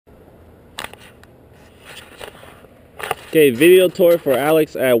Okay, video tour for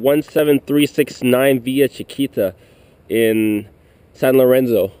Alex at 17369 Via Chiquita in San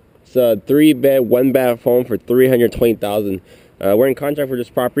Lorenzo. It's a 3-bed, 1-bath home for $320,000. We're in contract for this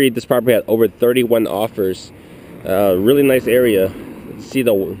property. This property had over 31 offers. Really nice area. You see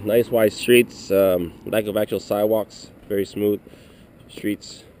the nice wide streets, lack of actual sidewalks, very smooth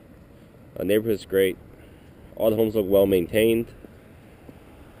streets. Neighborhood's great. All the homes look well maintained.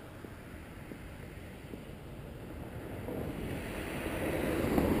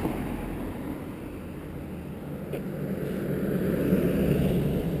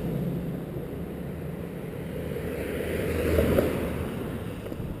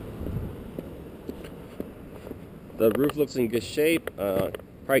 The roof looks in good shape.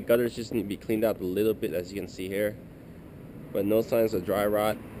 Probably gutters just need to be cleaned out a little bit, as you can see here, but no signs of dry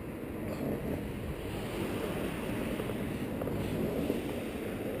rot.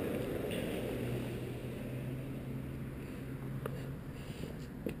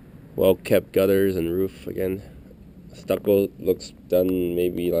 Well kept gutters and roof again. Stucco looks done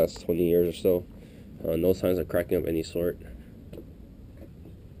maybe last 20 years or so. No signs of cracking of any sort.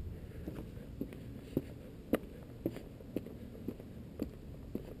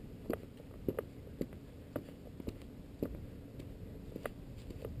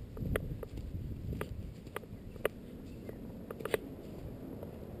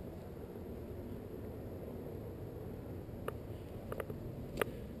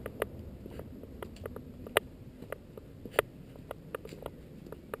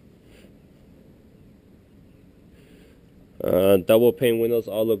 Double pane windows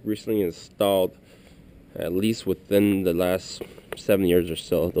all look recently installed, at least within the last 7 years or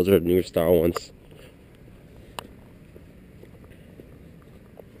so. Those are newer style ones.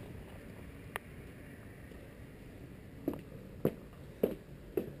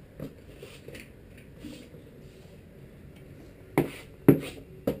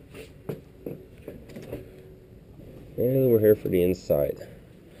 And we're here for the inside.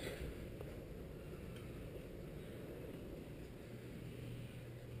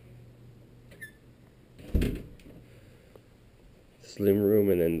 Slim room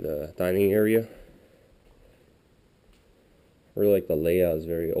and then the dining area. I really like the layout. It's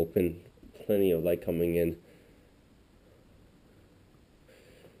very open, plenty of light coming in,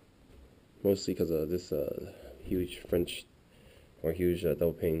 mostly because of this huge French or huge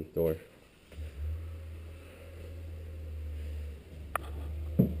double pane door.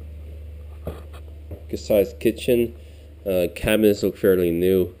 Good sized kitchen. Cabinets look fairly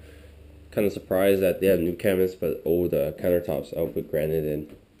new. Kind of surprised that they have new cabinets but old countertops. I'll put granite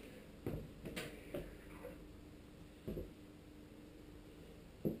in.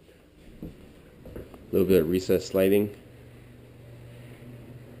 A little bit of recessed lighting.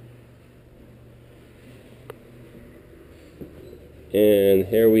 And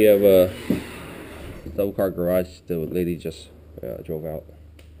here we have a double car garage. The lady just drove out.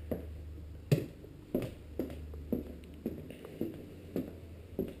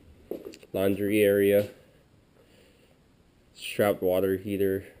 Laundry area, strapped water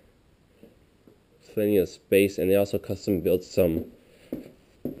heater, plenty of space, and they also custom built some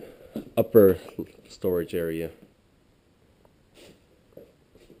upper storage area.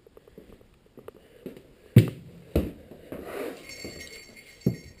 And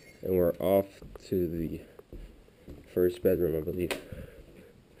we're off to the first bedroom, I believe.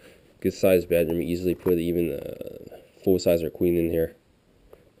 Good sized bedroom, easily put even a full size or queen in here.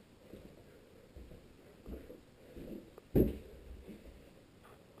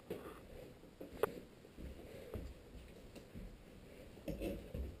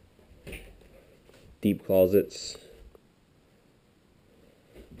 Deep closets.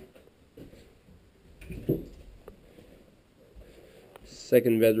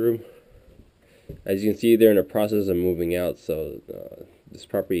 Second bedroom. As you can see, they're in the process of moving out, so this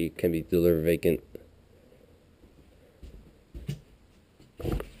property can be delivered vacant.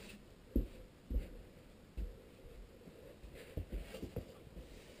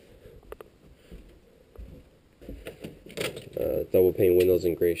 Double pane windows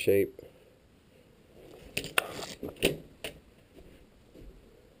in great shape.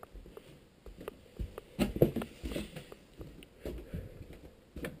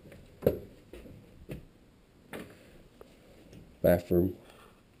 Bathroom.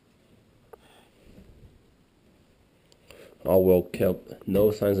 All well kept.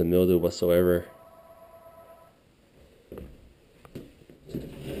 No signs of mildew whatsoever.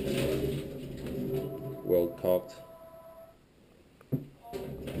 Well caulked.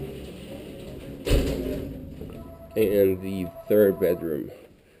 And the third bedroom.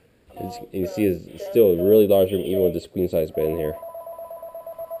 As you see, it's still a really large room, even with this queen size bed in here.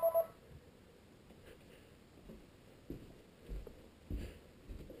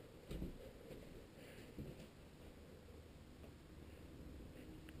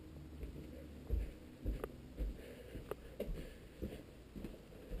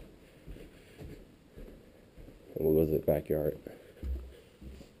 And we'll go to the backyard.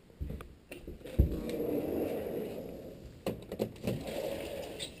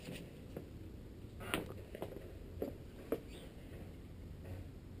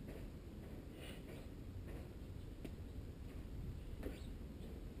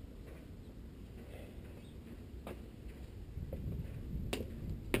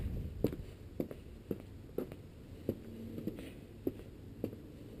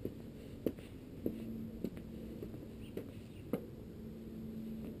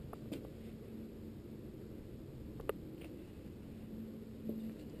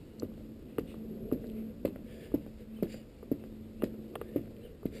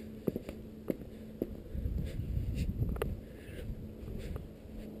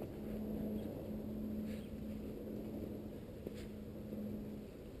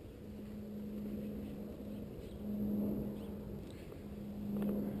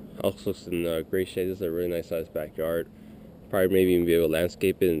 House looks in great shape. This is a really nice sized backyard. Probably maybe even be able to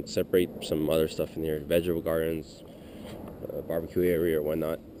landscape it and separate some other stuff in here. Vegetable gardens, barbecue area or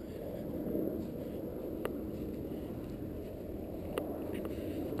whatnot.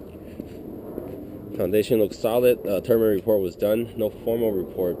 Foundation looks solid. Termite report was done. No formal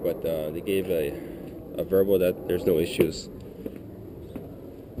report, but they gave a verbal that there's no issues.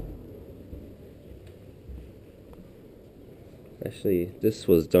 Actually, this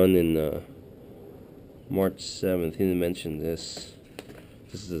was done in March 7th. He didn't mention this.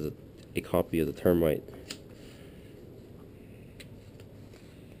 This is a copy of the termite.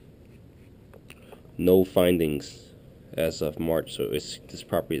 No findings as of March, so this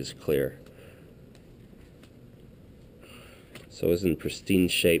property is clear. So it's in pristine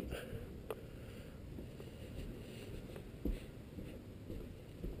shape.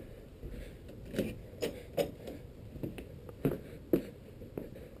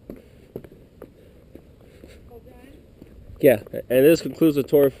 Yeah, and this concludes the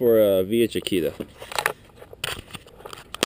tour for Via Chiquita.